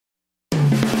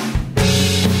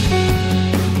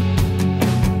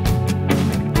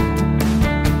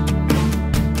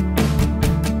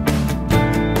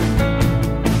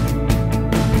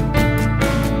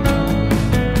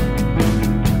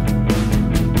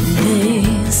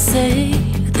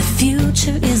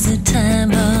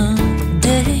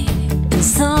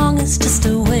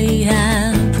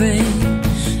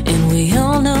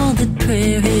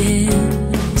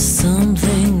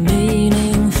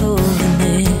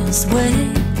this way.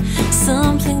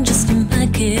 Something just to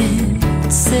make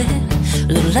it set.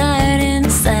 The light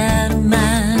inside of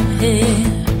my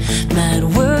head might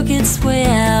work its way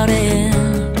out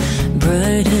and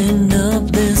brighten up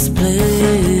this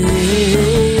place.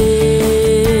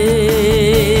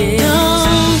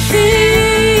 Don't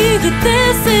think that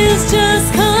this is just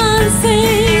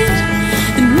conceit.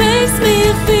 It makes me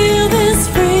feel this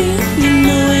free. You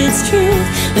know it's true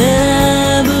that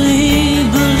I believe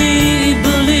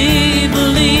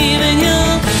in you.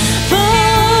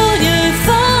 But you're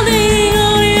falling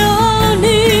on your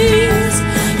knees.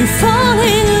 You're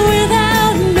falling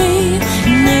without me.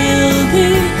 Nail me,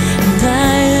 and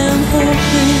I am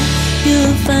hoping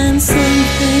you'll find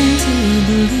something to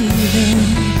believe in.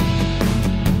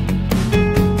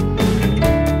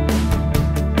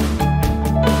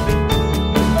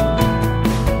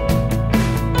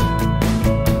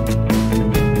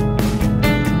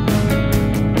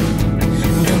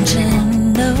 Don't you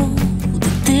know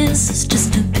that this is